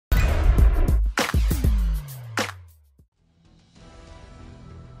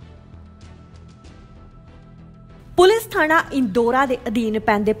थाणा इंदौरा के अधीन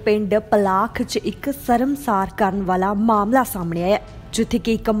पैंदे पिंड पलाख च एक शर्मसार करन वाला मामला सामने आया, जिथे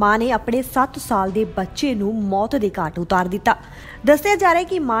कि एक मां ने अपने 7 साल के बच्चे नूं मौत के घाट उतार दिता। दस्सिया जा रहा है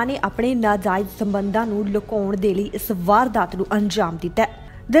कि मां ने अपने नाजायज संबंधां नूं लुकाउण दे लई इस वारदात नूं अंजाम दिता है।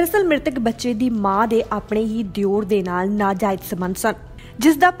 दरअसल मृतक बच्चे की मां दे अपने ही दिओर दे नाल नाजायज संबंध सन,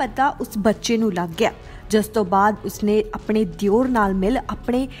 जिसका पता उस बच्चे नूं लग गया, जिस तो बाद उसने अपने दिओर नाल मिल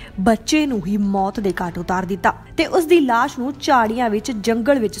अपने बच्चे नूं ही मौत दे घाट उतार दिता ते उस दी लाश नूं झाड़ियां विच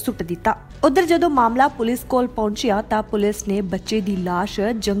जंगल विच सुੱਟ दिता। उधर जदों मामला पुलिस कोल पहुंचिया तां पुलिस ने बच्चे दी लाश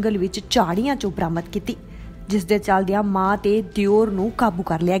जंगल विच झाड़ियां चों बरामद कीती, जिस दे चलदियां मां ते दिओर नूं काबू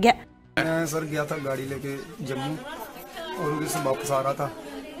कर लिया गया। मैं सर गया था गाड़ी लेके जम्मू और उधर से वापस आ रहा था,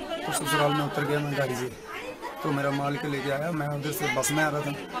 तो ससुराल में उतर गया मैं गाड़ी से, तो मेरा माल के लेके आया। मैं उधर से बस में आ रहा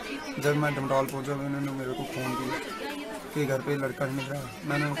था। जब मैं डमडौल पहुंचा उन्होंने मेरे को फ़ोन किया कि घर पे लड़का नहीं मिल रहा।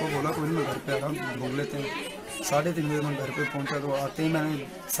 मैंने उनको बोला कोई नहीं, मैं घर पे आ रहा हूँ, घूम लेते हैं। 3:30 बजे मैं घर पे पहुंचा, तो आते ही मैंने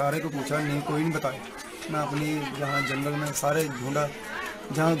सारे को पूछा, नहीं कोई नहीं बताया। मैं अपनी जहाँ जंगल में सारे ढूंढा,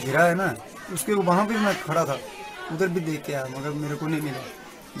 जहाँ घिरा है ना उसके वहाँ पर मैं खड़ा था, उधर भी देख के आया, मगर मेरे को नहीं मिला।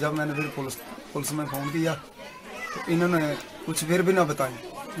 जब मैंने फिर पुलिस में फ़ोन किया तो इन्होंने कुछ फिर भी ना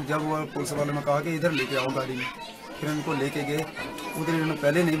बताया। जब वो पुलिस वाले ने कहा कि इधर लेके आओ गाड़ी में, फिर इनको लेके गए। उधर इन्होंने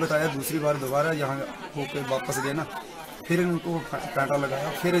पहले नहीं बताया, दूसरी बार दोबारा यहाँ होके वापस गए ना, फिर इनको कांटा लगाया,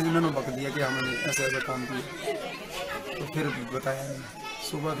 फिर इन्होंने बक दिया कि हमने ऐसे ऐसा काम किया, तो फिर बताया।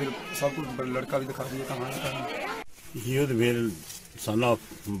 सुबह फिर सब कुछ लड़का भी दिखा दिया कहाँ है। युद्धवीर सन ऑफ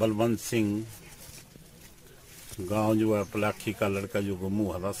बलवंत सिंह, गांव जो है पलाखी का लड़का जो गुम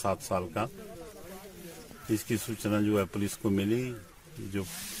हुआ था 7 साल का, इसकी सूचना जो है पुलिस को मिली। जो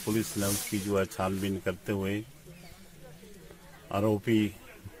पुलिस ने उसकी जो है छानबीन करते हुए आरोपी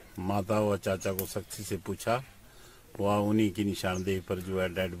माता व चाचा को सख्ती से पूछा, वह उन्हीं की निशानदेही पर जो है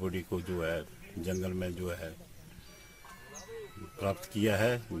डेड बॉडी को जो है जंगल में जो है प्राप्त किया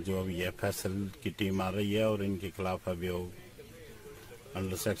है। जो अभी एफएसएल की टीम आ रही है और इनके खिलाफ अभियोग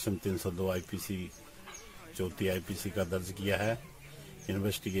अंडर सेक्शन 302 आईपीसी 34 आईपीसी का दर्ज किया है।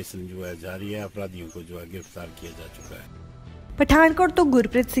 इन्वेस्टिगेशन जो है जारी है, अपराधियों को जो है गिरफ्तार किया जा चुका है। पठानकोट तो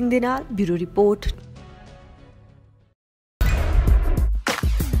गुरप्रीत सिंह दे नाल ब्यूरो रिपोर्ट।